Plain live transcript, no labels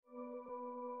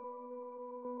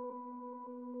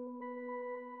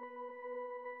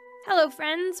Hello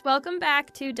friends, welcome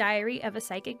back to Diary of a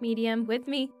Psychic Medium with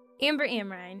me, Amber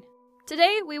Amrine.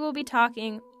 Today we will be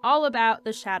talking all about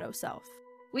the shadow self.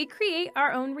 We create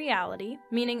our own reality,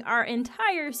 meaning our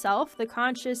entire self, the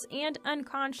conscious and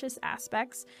unconscious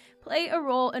aspects, play a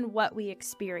role in what we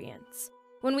experience.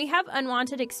 When we have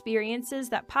unwanted experiences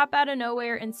that pop out of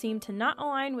nowhere and seem to not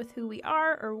align with who we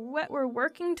are or what we're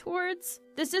working towards,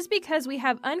 this is because we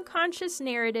have unconscious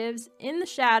narratives in the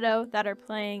shadow that are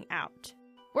playing out.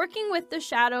 Working with the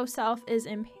shadow self is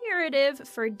imperative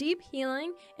for deep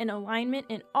healing and alignment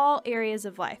in all areas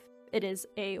of life. It is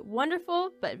a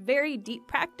wonderful but very deep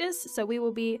practice, so we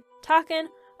will be talking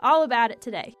all about it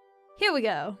today. Here we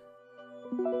go.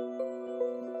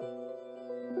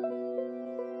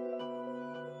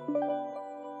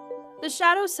 The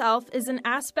shadow self is an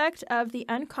aspect of the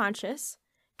unconscious,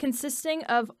 consisting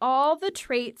of all the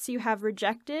traits you have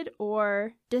rejected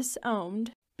or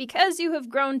disowned because you have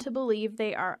grown to believe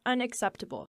they are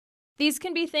unacceptable. These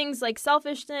can be things like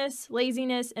selfishness,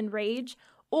 laziness, and rage,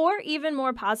 or even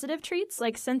more positive traits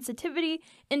like sensitivity,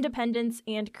 independence,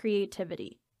 and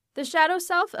creativity. The shadow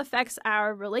self affects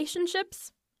our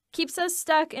relationships, keeps us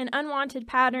stuck in unwanted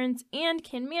patterns, and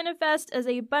can manifest as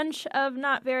a bunch of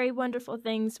not very wonderful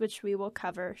things, which we will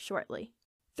cover shortly.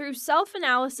 Through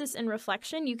self-analysis and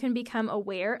reflection, you can become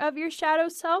aware of your shadow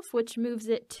self, which moves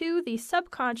it to the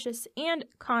subconscious and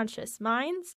conscious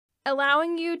minds,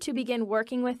 allowing you to begin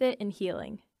working with it and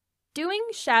healing. Doing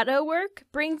shadow work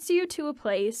brings you to a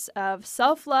place of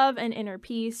self-love and inner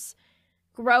peace,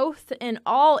 growth in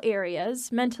all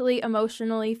areas, mentally,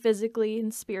 emotionally, physically,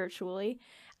 and spiritually,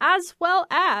 as well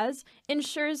as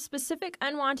ensures specific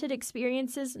unwanted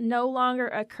experiences no longer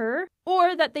occur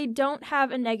or that they don't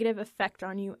have a negative effect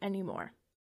on you anymore.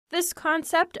 This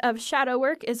concept of shadow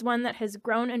work is one that has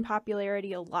grown in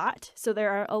popularity a lot, so there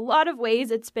are a lot of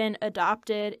ways it's been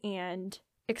adopted and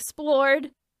explored.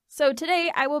 So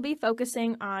today I will be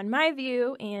focusing on my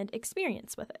view and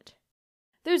experience with it.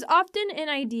 There's often an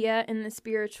idea in the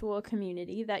spiritual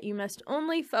community that you must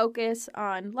only focus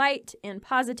on light and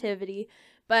positivity,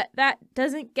 but that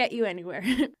doesn't get you anywhere.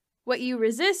 What you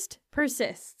resist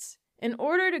persists. In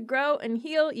order to grow and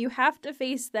heal, you have to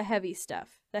face the heavy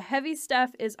stuff. The heavy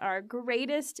stuff is our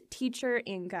greatest teacher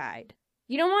and guide.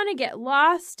 You don't want to get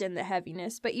lost in the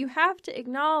heaviness, but you have to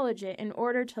acknowledge it in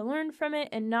order to learn from it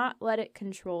and not let it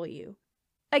control you.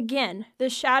 Again, the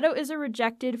shadow is a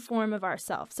rejected form of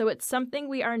ourself, so it's something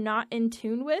we are not in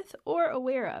tune with or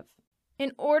aware of.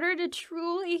 In order to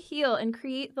truly heal and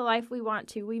create the life we want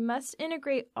to, we must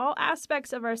integrate all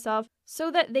aspects of ourselves so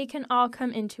that they can all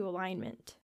come into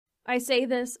alignment. I say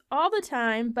this all the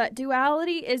time, but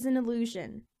duality is an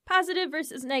illusion. Positive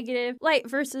versus negative, light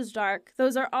versus dark,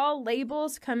 those are all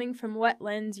labels coming from what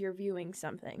lens you're viewing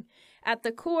something. At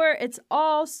the core, it's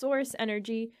all source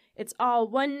energy, it's all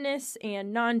oneness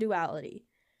and non-duality.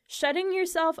 Shutting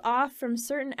yourself off from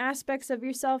certain aspects of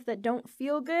yourself that don't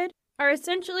feel good are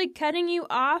essentially cutting you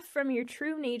off from your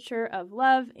true nature of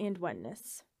love and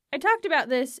oneness. I talked about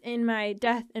this in my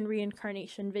death and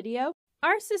reincarnation video.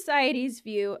 Our society's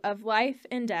view of life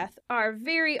and death are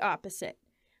very opposite.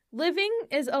 Living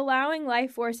is allowing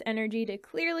life force energy to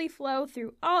clearly flow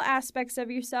through all aspects of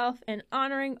yourself and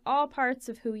honoring all parts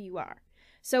of who you are.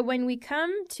 So when we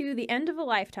come to the end of a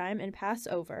lifetime and pass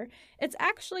over, it's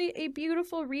actually a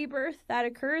beautiful rebirth that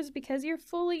occurs because you're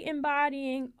fully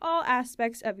embodying all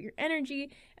aspects of your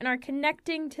energy and are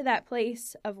connecting to that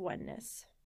place of oneness.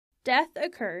 Death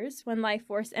occurs when life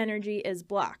force energy is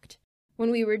blocked. When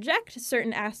we reject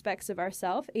certain aspects of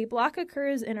ourselves, a block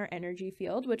occurs in our energy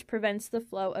field, which prevents the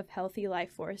flow of healthy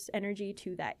life force energy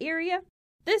to that area.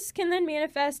 This can then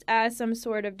manifest as some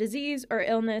sort of disease or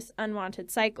illness,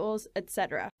 unwanted cycles,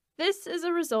 etc. This is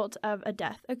a result of a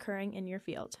death occurring in your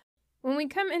field. When we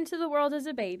come into the world as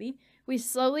a baby, we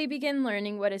slowly begin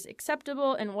learning what is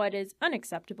acceptable and what is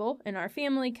unacceptable in our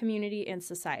family, community, and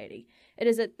society. It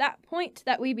is at that point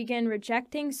that we begin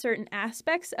rejecting certain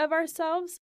aspects of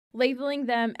ourselves, labeling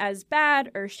them as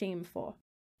bad or shameful.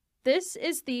 This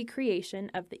is the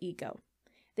creation of the ego.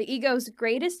 The ego's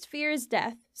greatest fear is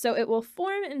death, so it will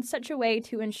form in such a way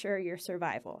to ensure your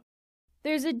survival.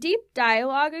 There's a deep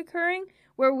dialogue occurring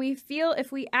where we feel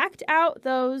if we act out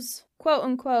those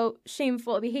quote-unquote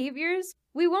shameful behaviors,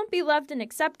 we won't be loved and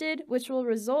accepted, which will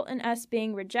result in us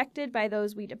being rejected by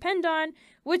those we depend on,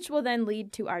 which will then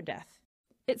lead to our death.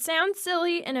 It sounds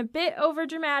silly and a bit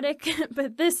overdramatic,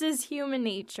 but this is human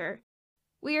nature.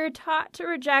 We are taught to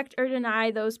reject or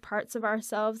deny those parts of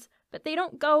ourselves, but they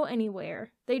don't go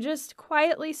anywhere. They just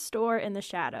quietly store in the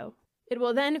shadow. It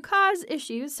will then cause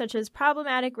issues such as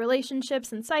problematic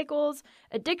relationships and cycles,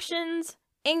 addictions,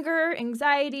 Anger,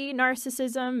 anxiety,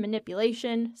 narcissism,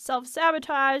 manipulation,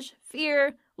 self-sabotage,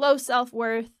 fear, low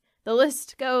self-worth, the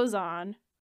list goes on.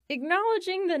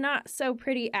 Acknowledging the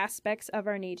not-so-pretty aspects of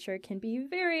our nature can be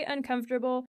very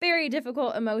uncomfortable, very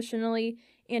difficult emotionally,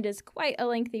 and is quite a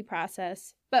lengthy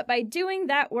process. But by doing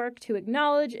that work to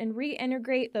acknowledge and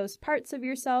reintegrate those parts of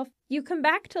yourself, you come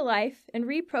back to life and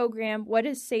reprogram what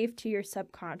is safe to your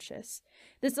subconscious.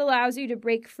 This allows you to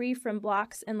break free from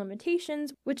blocks and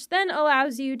limitations, which then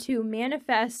allows you to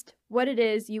manifest what it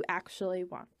is you actually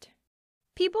want.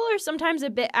 People are sometimes a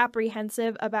bit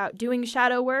apprehensive about doing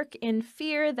shadow work in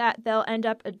fear that they'll end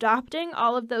up adopting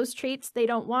all of those traits they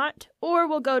don't want, or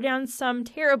will go down some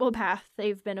terrible path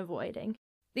they've been avoiding.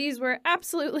 These were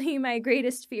absolutely my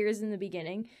greatest fears in the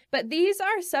beginning, but these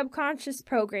are subconscious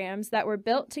programs that were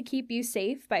built to keep you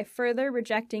safe by further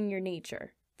rejecting your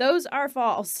nature. Those are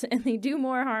false, and they do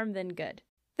more harm than good.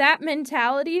 That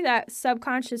mentality, that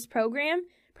subconscious program,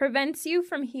 prevents you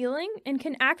from healing and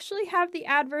can actually have the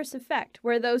adverse effect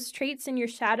where those traits in your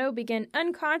shadow begin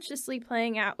unconsciously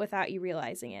playing out without you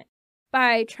realizing it.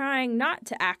 By trying not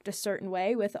to act a certain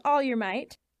way with all your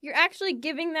might, you're actually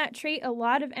giving that trait a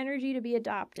lot of energy to be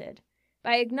adopted.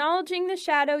 By acknowledging the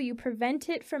shadow, you prevent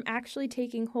it from actually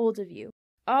taking hold of you.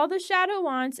 All the shadow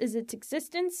wants is its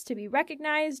existence to be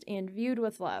recognized and viewed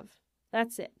with love.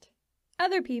 That's it.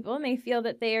 Other people may feel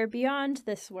that they are beyond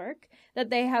this work,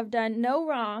 that they have done no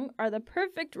wrong, are the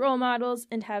perfect role models,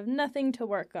 and have nothing to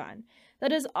work on.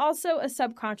 That is also a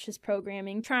subconscious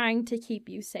programming trying to keep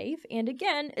you safe, and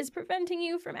again, is preventing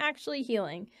you from actually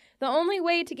healing. The only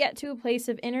way to get to a place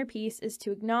of inner peace is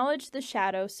to acknowledge the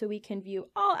shadow so we can view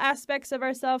all aspects of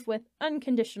ourselves with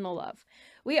unconditional love.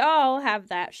 We all have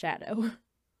that shadow.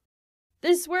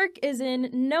 This work is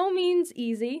in no means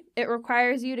easy. It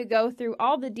requires you to go through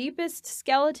all the deepest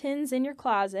skeletons in your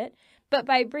closet, but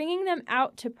by bringing them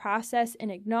out to process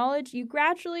and acknowledge, you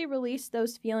gradually release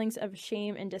those feelings of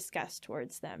shame and disgust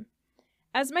towards them.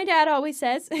 As my dad always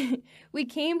says, we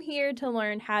came here to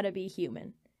learn how to be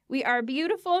human. We are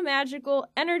beautiful, magical,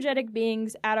 energetic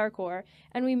beings at our core,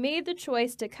 and we made the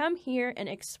choice to come here and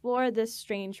explore this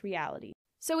strange reality.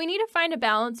 So we need to find a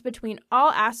balance between all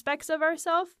aspects of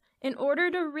ourselves in order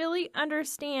to really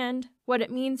understand what it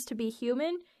means to be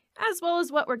human, as well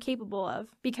as what we're capable of,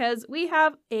 because we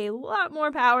have a lot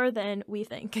more power than we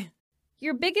think.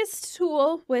 Your biggest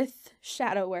tool with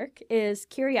shadow work is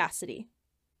curiosity.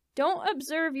 Don't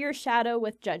observe your shadow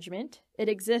with judgment. It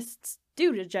exists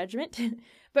due to judgment,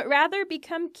 but rather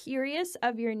become curious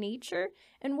of your nature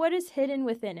and what is hidden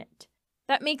within it.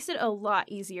 That makes it a lot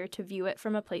easier to view it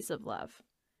from a place of love.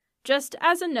 Just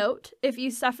as a note, if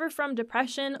you suffer from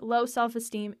depression, low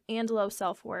self-esteem, and low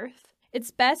self-worth,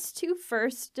 it's best to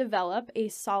first develop a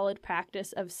solid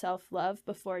practice of self-love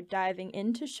before diving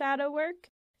into shadow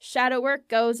work. Shadow work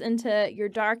goes into your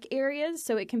dark areas,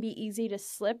 so it can be easy to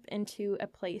slip into a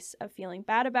place of feeling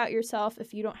bad about yourself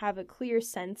if you don't have a clear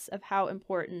sense of how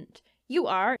important you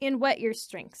are and what your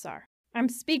strengths are. I'm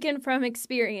speaking from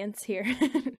experience here.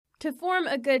 To form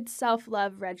a good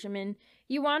self-love regimen,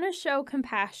 you want to show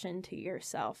compassion to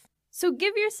yourself. So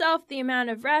give yourself the amount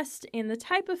of rest and the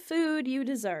type of food you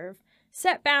deserve.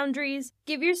 Set boundaries.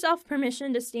 Give yourself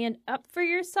permission to stand up for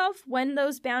yourself when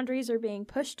those boundaries are being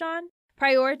pushed on.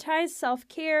 Prioritize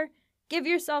self-care. Give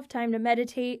yourself time to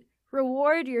meditate.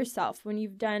 Reward yourself when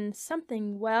you've done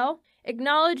something well.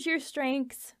 Acknowledge your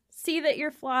strengths. See that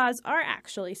your flaws are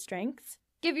actually strengths.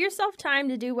 Give yourself time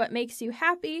to do what makes you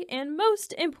happy, and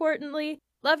most importantly,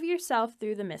 love yourself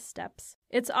through the missteps.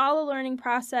 It's all a learning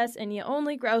process, and you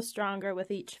only grow stronger with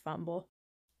each fumble.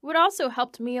 What also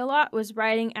helped me a lot was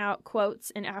writing out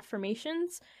quotes and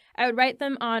affirmations. I would write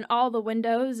them on all the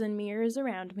windows and mirrors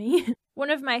around me.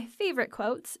 One of my favorite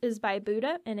quotes is by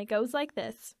Buddha, and it goes like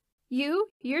this: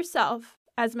 "You, yourself,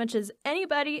 as much as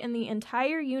anybody in the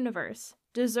entire universe,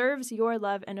 deserves your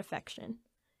love and affection."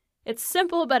 It's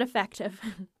simple but effective.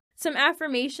 Some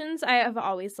affirmations I have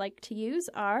always liked to use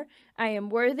are, I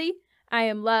am worthy, I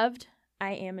am loved,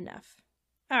 I am enough.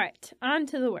 All right, on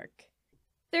to the work.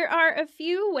 There are a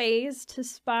few ways to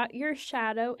spot your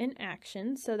shadow in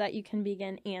action so that you can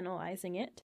begin analyzing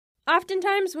it.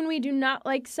 Oftentimes when we do not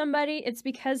like somebody, it's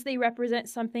because they represent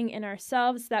something in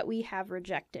ourselves that we have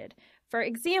rejected. For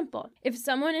example, if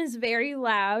someone is very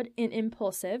loud and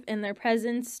impulsive and their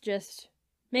presence just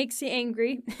makes you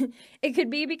angry, it could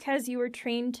be because you were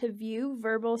trained to view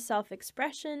verbal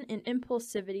self-expression and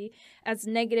impulsivity as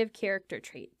negative character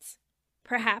traits.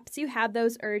 Perhaps you had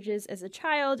those urges as a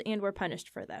child and were punished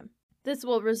for them. This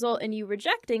will result in you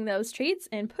rejecting those traits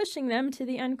and pushing them to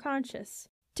the unconscious.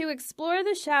 To explore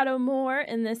the shadow more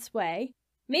in this way,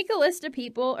 make a list of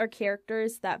people or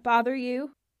characters that bother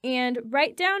you and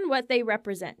write down what they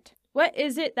represent. What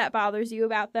is it that bothers you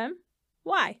about them?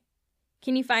 Why?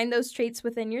 Can you find those traits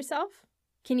within yourself?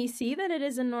 Can you see that it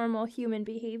is a normal human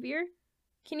behavior?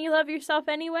 Can you love yourself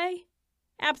anyway?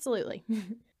 Absolutely.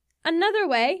 Another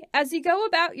way, as you go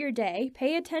about your day,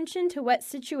 pay attention to what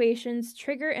situations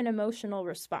trigger an emotional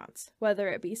response, whether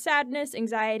it be sadness,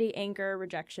 anxiety, anger,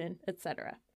 rejection,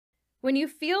 etc. When you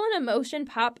feel an emotion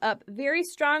pop up very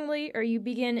strongly or you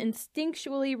begin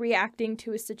instinctually reacting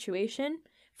to a situation,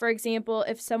 for example,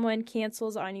 if someone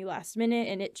cancels on you last minute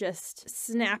and it just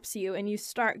snaps you and you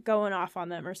start going off on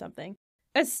them or something,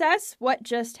 assess what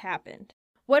just happened.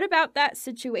 What about that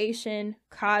situation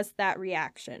caused that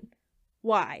reaction?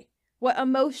 Why? What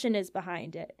emotion is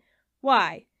behind it?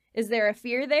 Why? Is there a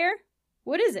fear there?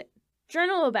 What is it?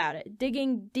 Journal about it,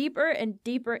 digging deeper and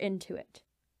deeper into it.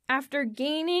 After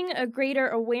gaining a greater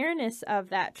awareness of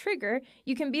that trigger,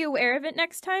 you can be aware of it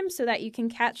next time so that you can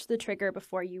catch the trigger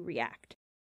before you react.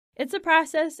 It's a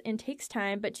process and takes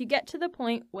time, but you get to the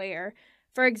point where,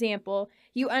 for example,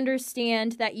 you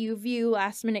understand that you view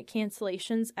last-minute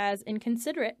cancellations as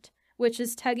inconsiderate, which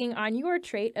is tugging on your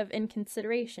trait of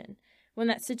inconsideration. When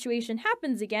that situation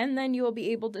happens again, then you will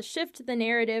be able to shift the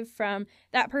narrative from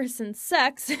that person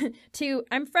sucks to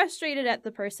I'm frustrated at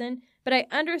the person, but I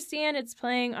understand it's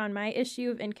playing on my issue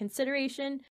of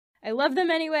inconsideration. I love them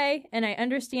anyway, and I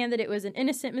understand that it was an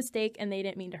innocent mistake and they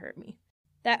didn't mean to hurt me.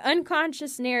 That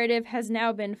unconscious narrative has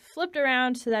now been flipped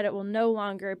around so that it will no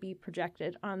longer be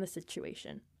projected on the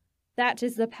situation. That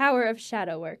is the power of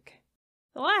shadow work.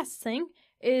 The last thing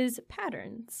is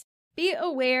patterns. Be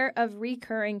aware of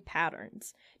recurring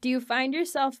patterns. Do you find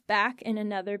yourself back in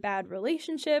another bad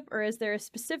relationship, or is there a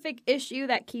specific issue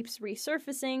that keeps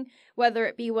resurfacing, whether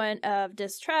it be one of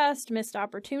distrust, missed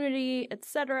opportunity,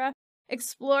 etc.?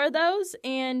 Explore those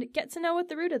and get to know what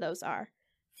the root of those are.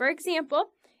 For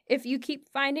example, if you keep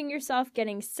finding yourself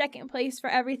getting second place for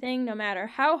everything, no matter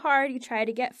how hard you try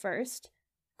to get first,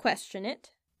 question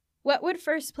it. What would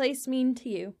first place mean to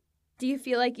you? Do you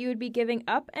feel like you would be giving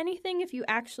up anything if you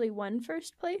actually won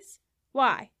first place?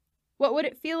 Why? What would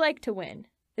it feel like to win?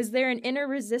 Is there an inner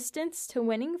resistance to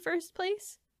winning first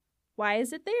place? Why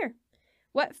is it there?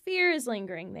 What fear is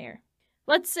lingering there?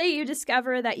 Let's say you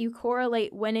discover that you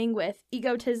correlate winning with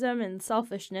egotism and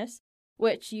selfishness,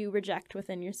 which you reject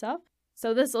within yourself.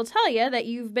 So this will tell you that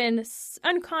you've been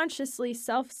unconsciously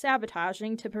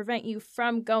self-sabotaging to prevent you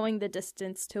from going the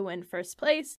distance to win first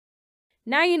place.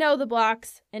 Now you know the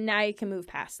blocks, and now you can move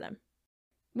past them.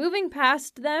 Moving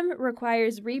past them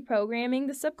requires reprogramming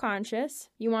the subconscious.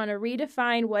 You want to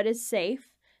redefine what is safe.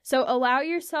 So allow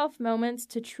yourself moments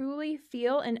to truly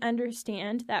feel and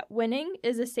understand that winning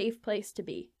is a safe place to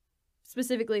be,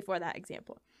 specifically for that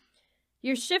example.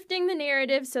 You're shifting the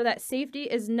narrative so that safety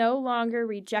is no longer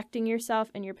rejecting yourself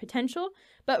and your potential,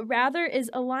 but rather is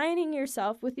aligning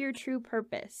yourself with your true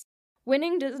purpose.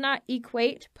 Winning does not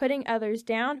equate putting others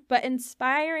down, but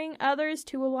inspiring others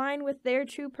to align with their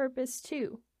true purpose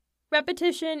too.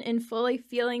 Repetition and fully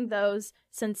feeling those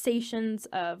sensations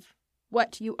of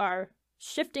what you are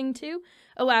shifting to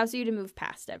allows you to move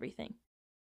past everything.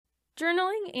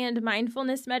 Journaling and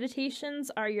mindfulness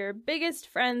meditations are your biggest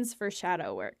friends for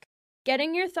shadow work.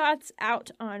 Getting your thoughts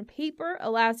out on paper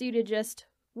allows you to just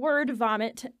word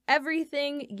vomit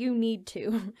everything you need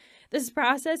to. This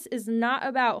process is not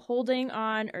about holding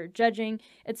on or judging.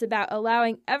 It's about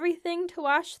allowing everything to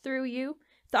wash through you,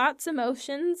 thoughts,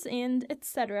 emotions, and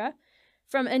etc.,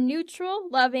 from a neutral,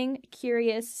 loving,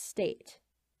 curious state.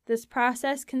 This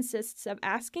process consists of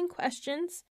asking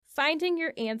questions, finding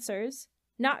your answers,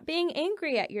 not being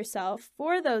angry at yourself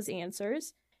for those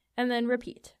answers, and then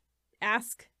repeat.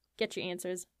 Ask, get your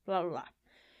answers, blah, blah, blah.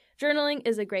 Journaling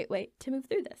is a great way to move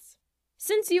through this.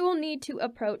 Since you will need to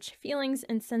approach feelings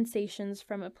and sensations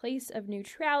from a place of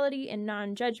neutrality and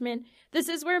non-judgment, this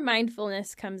is where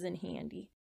mindfulness comes in handy.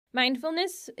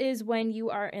 Mindfulness is when you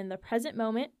are in the present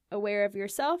moment, aware of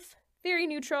yourself, very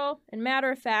neutral and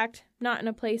matter-of-fact, not in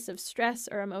a place of stress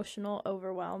or emotional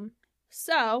overwhelm.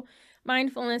 So,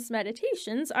 mindfulness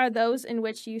meditations are those in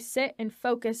which you sit and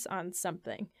focus on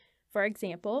something. For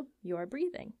example, your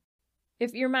breathing.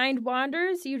 If your mind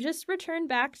wanders, you just return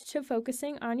back to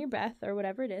focusing on your breath or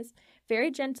whatever it is,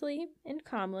 very gently and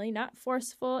calmly, not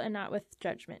forceful and not with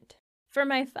judgment. For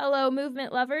my fellow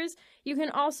movement lovers, you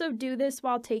can also do this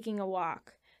while taking a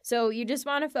walk. So you just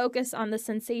want to focus on the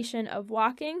sensation of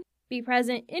walking, be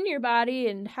present in your body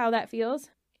and how that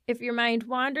feels. If your mind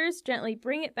wanders, gently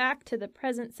bring it back to the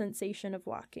present sensation of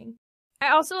walking. I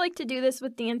also like to do this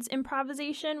with dance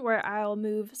improvisation, where I'll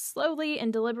move slowly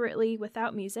and deliberately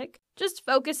without music, just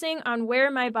focusing on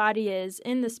where my body is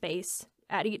in the space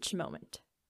at each moment.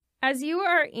 As you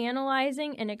are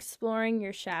analyzing and exploring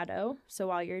your shadow, so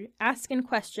while you're asking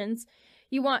questions,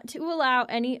 you want to allow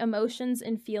any emotions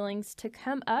and feelings to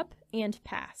come up and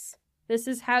pass. This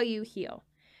is how you heal.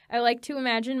 I like to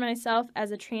imagine myself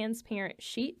as a transparent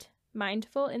sheet,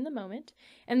 mindful in the moment,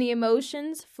 and the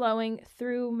emotions flowing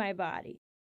through my body.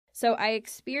 So I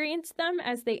experience them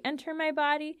as they enter my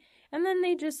body, and then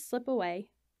they just slip away.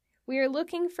 We are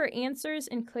looking for answers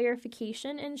and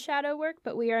clarification in shadow work,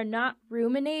 but we are not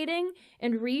ruminating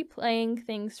and replaying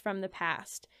things from the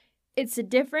past. It's a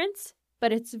difference,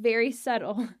 but it's very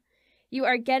subtle. You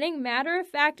are getting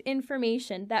matter-of-fact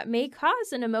information that may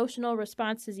cause an emotional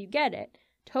response as you get it.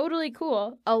 Totally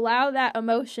cool. Allow that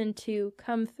emotion to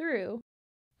come through,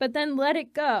 but then let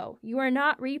it go. You are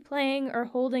not replaying or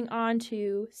holding on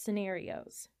to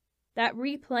scenarios. That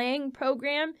replaying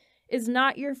program is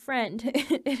not your friend.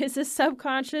 It is a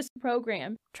subconscious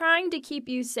program trying to keep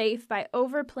you safe by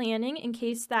over-planning in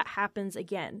case that happens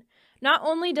again. Not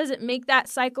only does it make that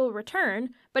cycle return,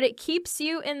 but it keeps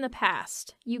you in the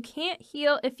past. You can't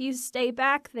heal if you stay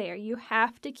back there. You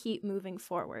have to keep moving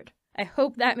forward. I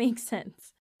hope that makes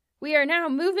sense. We are now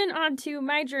moving on to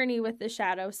my journey with the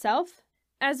shadow self.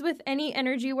 As with any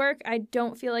energy work, I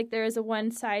don't feel like there is a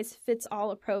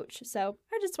one-size-fits-all approach, so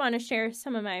I just want to share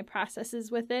some of my processes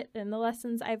with it and the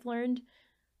lessons I've learned,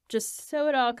 just so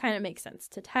it all kind of makes sense,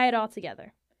 to tie it all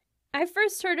together. I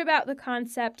first heard about the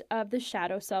concept of the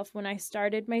shadow self when I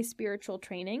started my spiritual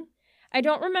training. I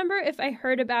don't remember if I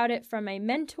heard about it from my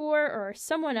mentor or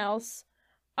someone else.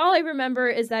 All I remember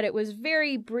is that it was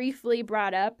very briefly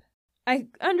brought up. I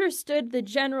understood the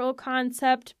general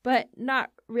concept, but not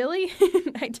really.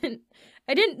 I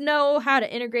didn't know how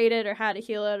to integrate it or how to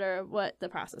heal it or what the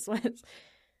process was.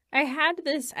 I had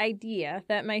this idea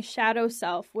that my shadow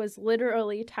self was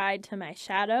literally tied to my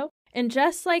shadow, and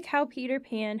just like how Peter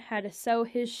Pan had to sew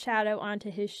his shadow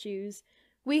onto his shoes,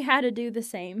 we had to do the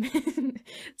same.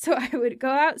 So I would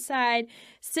go outside,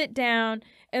 sit down,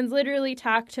 and literally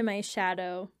talk to my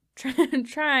shadow,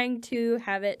 trying to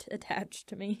have it attached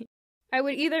to me. I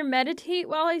would either meditate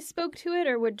while I spoke to it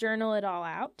or would journal it all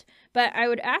out, but I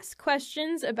would ask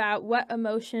questions about what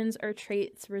emotions or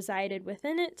traits resided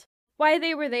within it, why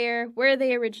they were there, where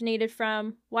they originated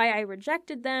from, why I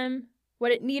rejected them,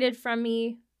 what it needed from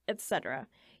me, etc.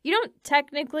 You don't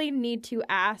technically need to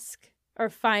ask or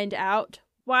find out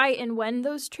why and when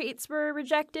those traits were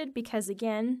rejected because,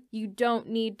 again, you don't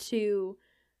need to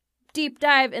deep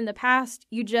dive in the past.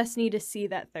 You just need to see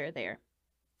that they're there.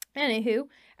 Anywho,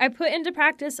 I put into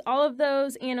practice all of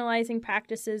those analyzing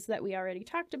practices that we already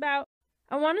talked about.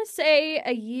 I want to say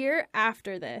a year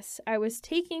after this, I was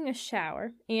taking a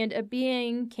shower and a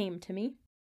being came to me.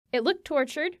 It looked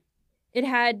tortured. It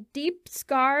had deep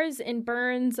scars and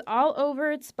burns all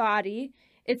over its body.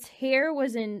 Its hair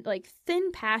was in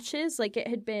thin patches, like it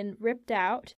had been ripped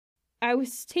out. I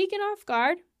was taken off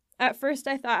guard. At first,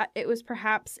 I thought it was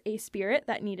perhaps a spirit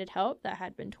that needed help, that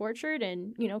had been tortured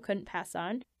and, couldn't pass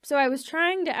on. So I was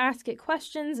trying to ask it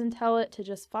questions and tell it to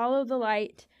just follow the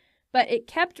light, but it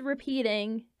kept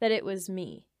repeating that it was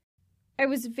me. I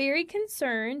was very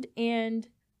concerned and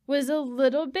was a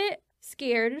little bit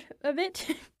scared of it,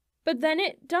 but then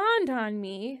it dawned on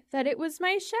me that it was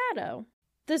my shadow.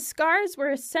 The scars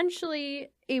were essentially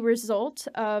a result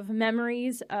of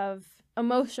memories of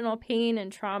emotional pain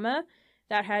and trauma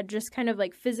that had just kind of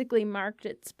physically marked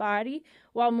its body,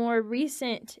 while more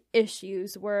recent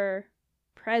issues were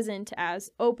present as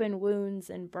open wounds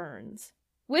and burns.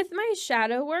 With my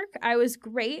shadow work, I was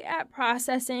great at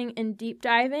processing and deep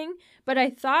diving, but I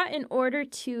thought in order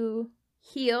to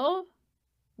heal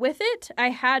with it, I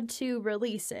had to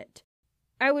release it.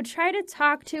 I would try to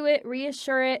talk to it,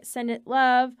 reassure it, send it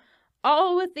love,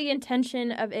 all with the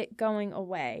intention of it going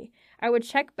away. I would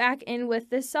check back in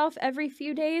with this self every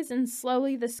few days, and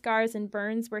slowly the scars and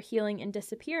burns were healing and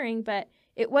disappearing, but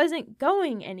it wasn't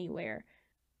going anywhere.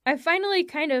 I finally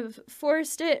kind of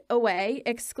forced it away,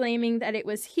 exclaiming that it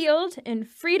was healed and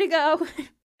free to go.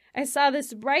 I saw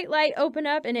this bright light open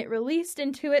up and it released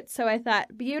into it, so I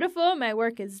thought, beautiful, my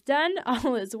work is done,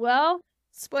 all is well.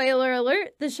 Spoiler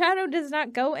alert, the shadow does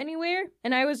not go anywhere,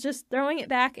 and I was just throwing it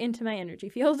back into my energy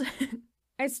field.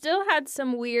 I still had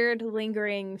some weird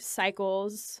lingering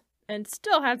cycles and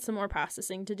still had some more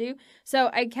processing to do, so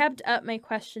I kept up my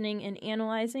questioning and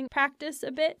analyzing practice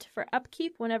a bit for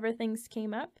upkeep whenever things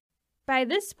came up. By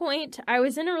this point, I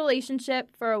was in a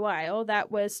relationship for a while that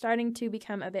was starting to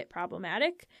become a bit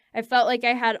problematic. I felt like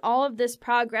I had all of this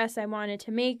progress I wanted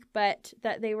to make, but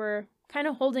that they were kind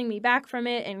of holding me back from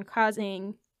it and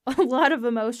causing a lot of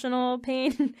emotional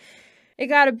pain. It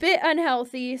got a bit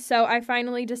unhealthy, so I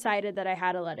finally decided that I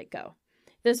had to let it go.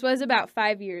 This was about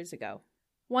 5 years ago.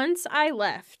 Once I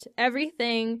left,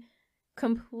 everything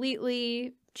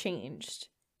completely changed.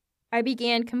 I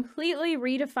began completely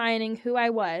redefining who I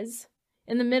was.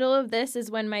 In the middle of this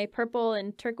is when my purple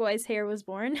and turquoise hair was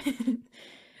born.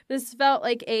 This felt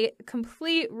like a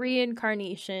complete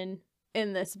reincarnation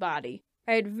in this body.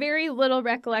 I had very little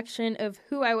recollection of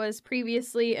who I was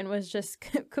previously and was just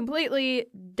completely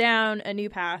down a new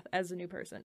path as a new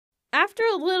person. After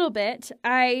a little bit,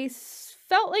 I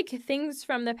felt like things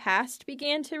from the past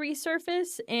began to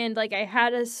resurface, and like I had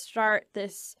to start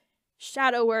this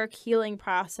shadow work healing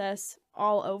process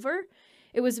all over.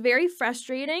 It was very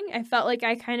frustrating. I felt like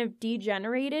I kind of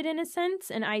degenerated in a sense,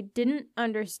 and I didn't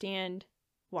understand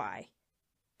why.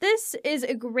 This is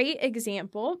a great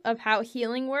example of how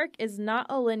healing work is not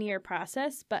a linear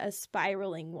process, but a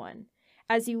spiraling one.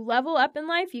 As you level up in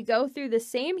life, you go through the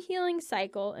same healing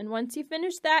cycle, and once you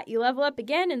finish that, you level up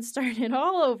again and start it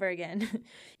all over again.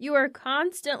 You are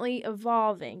constantly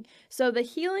evolving, so the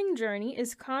healing journey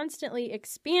is constantly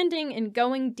expanding and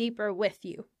going deeper with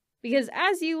you. Because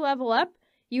as you level up,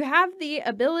 you have the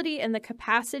ability and the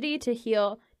capacity to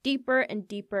heal deeper and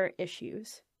deeper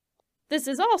issues. This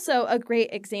is also a great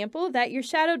example that your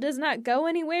shadow does not go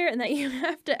anywhere and that you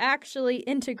have to actually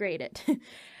integrate it.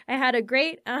 I had a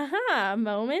great aha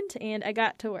moment and I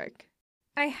got to work.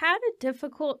 I had a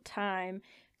difficult time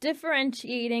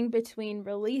differentiating between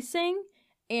releasing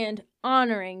and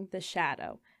honoring the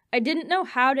shadow. I didn't know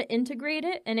how to integrate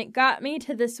it, and it got me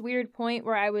to this weird point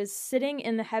where I was sitting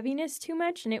in the heaviness too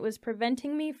much, and it was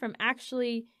preventing me from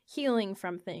actually healing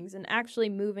from things and actually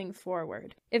moving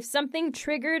forward. If something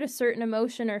triggered a certain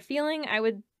emotion or feeling, I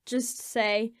would just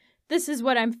say, "This is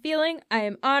what I'm feeling. I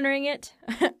am honoring it.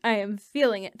 I am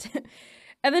feeling it."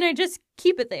 And then I just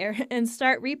keep it there and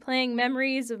start replaying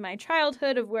memories of my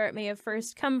childhood, of where it may have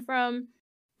first come from.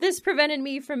 This prevented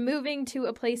me from moving to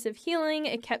a place of healing.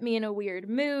 It kept me in a weird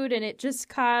mood, and it just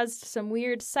caused some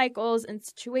weird cycles and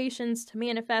situations to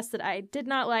manifest that I did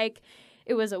not like.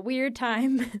 It was a weird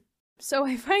time. So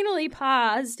I finally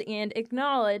paused and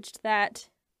acknowledged that,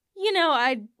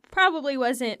 I probably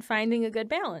wasn't finding a good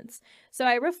balance. So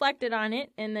I reflected on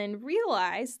it and then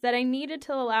realized that I needed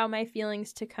to allow my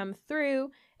feelings to come through,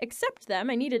 accept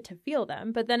them. I needed to feel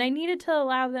them, but then I needed to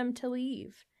allow them to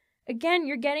leave. Again,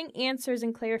 you're getting answers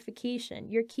and clarification.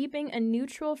 You're keeping a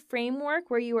neutral framework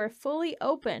where you are fully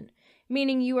open,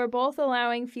 meaning you are both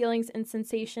allowing feelings and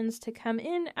sensations to come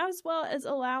in as well as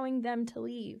allowing them to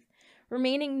leave.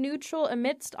 Remaining neutral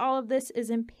amidst all of this is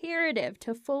imperative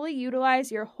to fully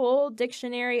utilize your whole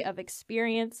dictionary of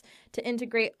experience to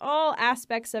integrate all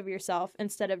aspects of yourself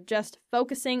instead of just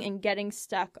focusing and getting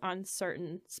stuck on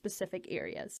certain specific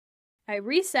areas. I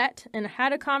reset and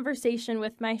had a conversation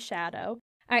with my shadow.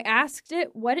 I asked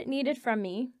it what it needed from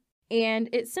me, and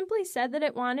it simply said that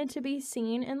it wanted to be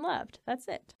seen and loved. That's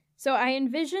it. So I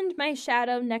envisioned my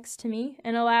shadow next to me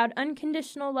and allowed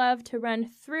unconditional love to run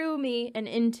through me and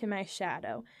into my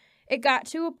shadow. It got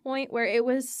to a point where it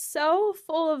was so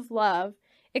full of love,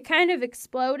 it kind of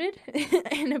exploded,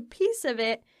 and a piece of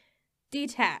it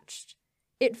detached.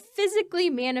 It physically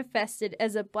manifested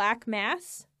as a black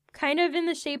mass, kind of in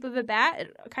the shape of a bat.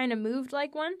 It kind of moved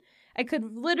like one. I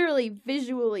could literally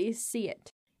visually see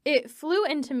it. It flew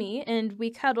into me, and we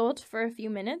cuddled for a few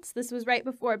minutes. This was right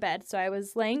before bed, so I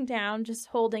was laying down, just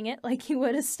holding it like you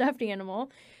would a stuffed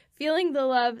animal, feeling the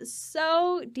love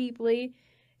so deeply.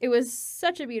 It was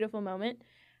such a beautiful moment.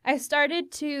 I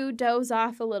started to doze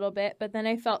off a little bit, but then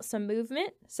I felt some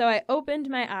movement, so I opened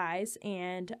my eyes,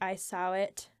 and I saw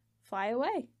it fly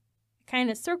away. It kind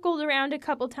of circled around a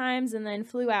couple times and then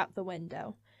flew out the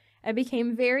window. I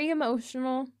became very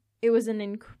emotional. It was an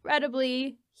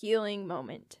incredibly healing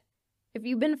moment. If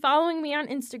you've been following me on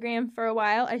Instagram for a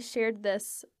while, I shared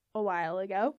this a while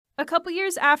ago. A couple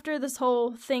years after this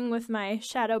whole thing with my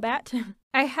shadow bat,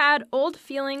 I had old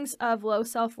feelings of low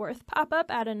self-worth pop up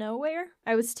out of nowhere.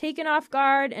 I was taken off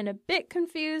guard and a bit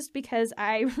confused because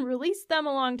I released them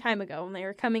a long time ago and they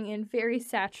were coming in very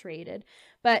saturated.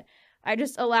 But I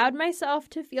just allowed myself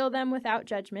to feel them without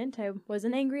judgment. I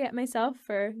wasn't angry at myself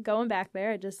for going back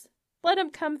there. I just let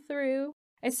them come through.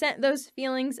 I sent those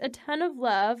feelings a ton of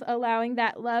love, allowing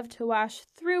that love to wash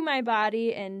through my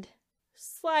body and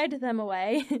slide them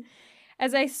away.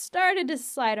 As I started to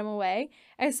slide them away,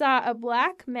 I saw a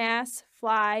black mass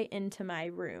fly into my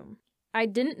room. I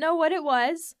didn't know what it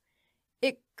was.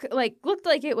 It looked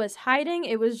like it was hiding.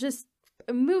 It was just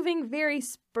moving very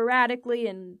sporadically,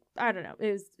 and I don't know.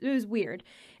 It was weird.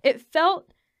 It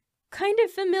felt kind of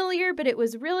familiar, but it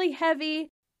was really heavy.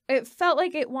 It felt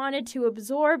like it wanted to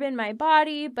absorb in my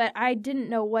body, but I didn't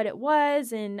know what it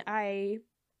was, and I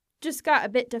just got a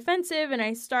bit defensive, and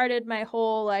I started my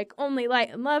whole, like, only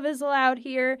light and love is allowed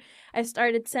here. I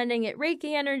started sending it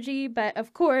Reiki energy, but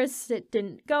of course it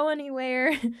didn't go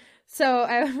anywhere. So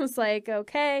I was like,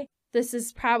 okay, this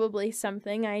is probably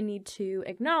something I need to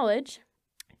acknowledge.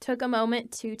 I took a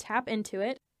moment to tap into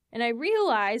it, and I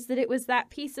realized that it was that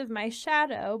piece of my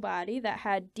shadow body that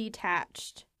had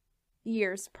detached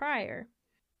years prior.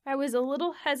 I was a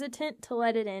little hesitant to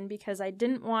let it in because I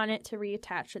didn't want it to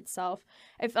reattach itself.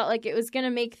 I felt like it was going to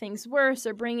make things worse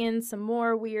or bring in some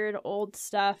more weird old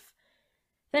stuff.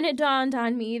 Then it dawned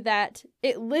on me that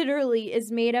it literally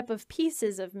is made up of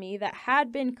pieces of me that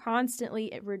had been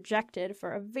constantly rejected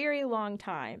for a very long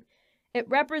time. It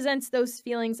represents those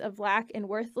feelings of lack and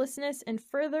worthlessness, and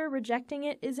further rejecting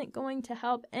it isn't going to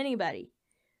help anybody.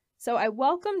 So I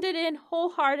welcomed it in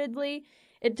wholeheartedly.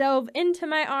 It dove into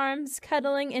my arms,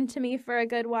 cuddling into me for a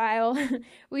good while.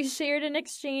 We shared an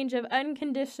exchange of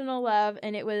unconditional love,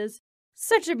 and it was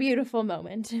such a beautiful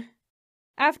moment.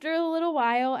 After a little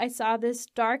while, I saw this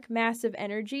dark mass of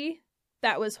energy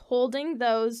that was holding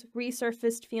those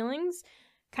resurfaced feelings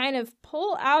kind of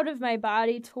pull out of my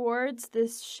body towards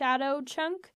this shadow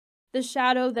chunk. The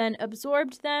shadow then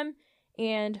absorbed them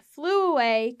and flew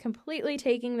away, completely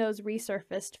taking those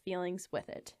resurfaced feelings with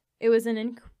it. It was an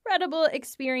incredible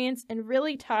experience and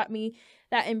really taught me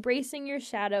that embracing your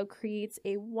shadow creates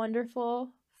a wonderful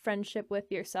friendship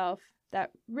with yourself that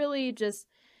really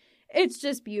it's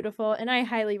just beautiful, and I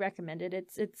highly recommend it.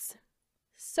 It's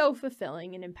so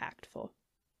fulfilling and impactful.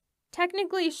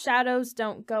 Technically, shadows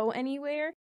don't go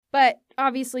anywhere, but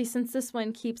obviously since this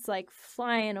one keeps like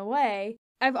flying away,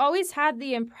 I've always had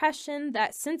the impression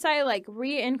that since I like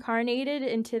reincarnated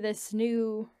into this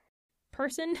new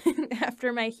person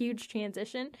after my huge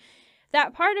transition,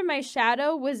 that part of my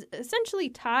shadow was essentially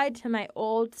tied to my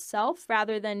old self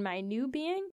rather than my new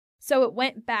being, so it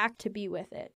went back to be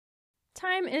with it.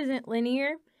 Time isn't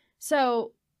linear,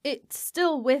 so it's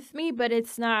still with me, but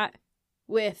it's not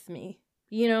with me.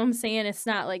 You know what I'm saying? It's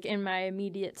not like in my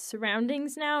immediate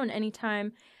surroundings now, and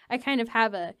anytime I kind of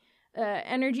have a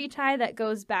energy tie that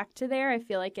goes back to there, I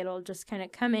feel like it'll just kind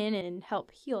of come in and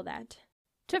help heal that.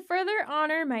 To further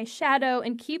honor my shadow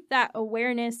and keep that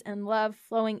awareness and love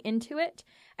flowing into it,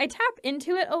 I tap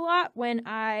into it a lot when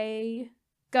I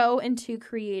go into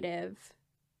creative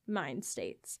mind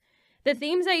states. The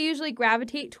themes I usually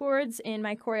gravitate towards in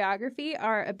my choreography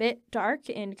are a bit dark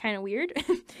and kind of weird,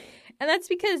 and that's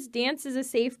because dance is a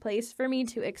safe place for me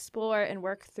to explore and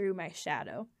work through my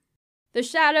shadow. The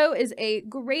shadow is a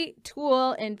great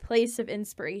tool and place of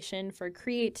inspiration for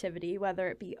creativity, whether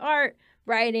it be art,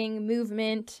 writing,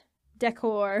 movement,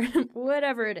 decor,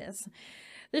 whatever it is.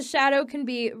 The shadow can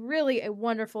be really a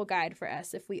wonderful guide for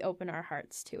us if we open our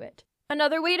hearts to it.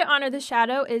 Another way to honor the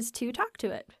shadow is to talk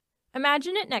to it.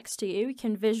 Imagine it next to you, you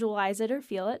can visualize it or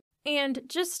feel it, and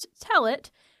just tell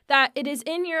it that it is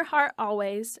in your heart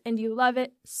always and you love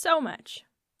it so much.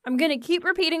 I'm going to keep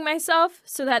repeating myself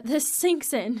so that this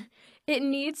sinks in. It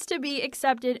needs to be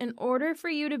accepted in order for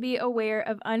you to be aware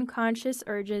of unconscious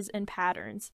urges and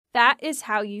patterns. That is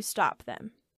how you stop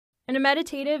them. In a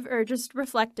meditative or just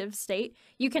reflective state,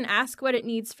 you can ask what it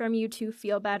needs from you to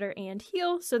feel better and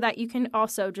heal so that you can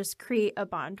also just create a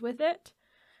bond with it.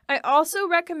 I also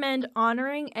recommend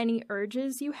honoring any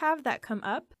urges you have that come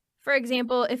up. For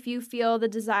example, if you feel the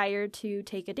desire to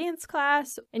take a dance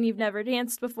class and you've never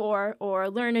danced before, or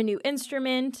learn a new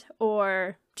instrument,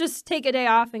 or just take a day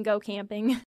off and go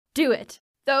camping, do it.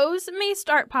 Those may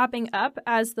start popping up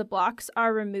as the blocks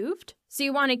are removed, so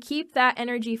you want to keep that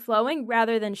energy flowing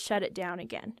rather than shut it down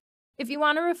again. If you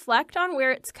want to reflect on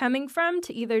where it's coming from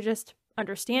to either just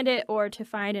understand it or to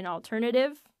find an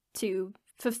alternative to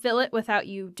fulfill it without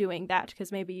you doing that,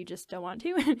 because maybe you just don't want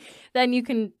to, then you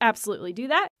can absolutely do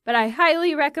that. But I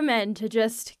highly recommend to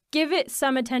just give it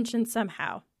some attention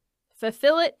somehow.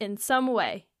 Fulfill it in some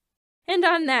way. And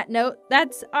on that note,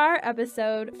 that's our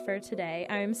episode for today.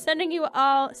 I'm sending you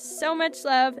all so much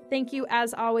love. Thank you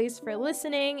as always for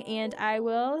listening, and I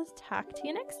will talk to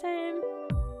you next time.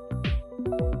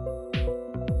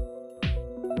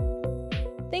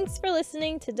 Thanks for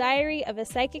listening to Diary of a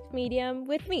Psychic Medium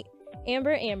with me,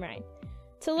 Amber Amrine.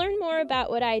 To learn more about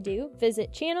what I do,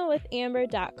 visit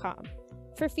channelwithamber.com.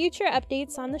 For future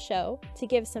updates on the show, to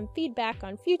give some feedback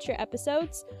on future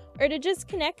episodes, or to just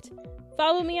connect,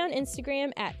 follow me on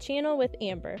Instagram at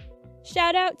channelwithamber.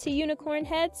 Shout out to Unicorn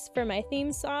Heads for my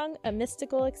theme song, A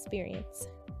Mystical Experience.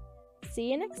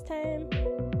 See you next time.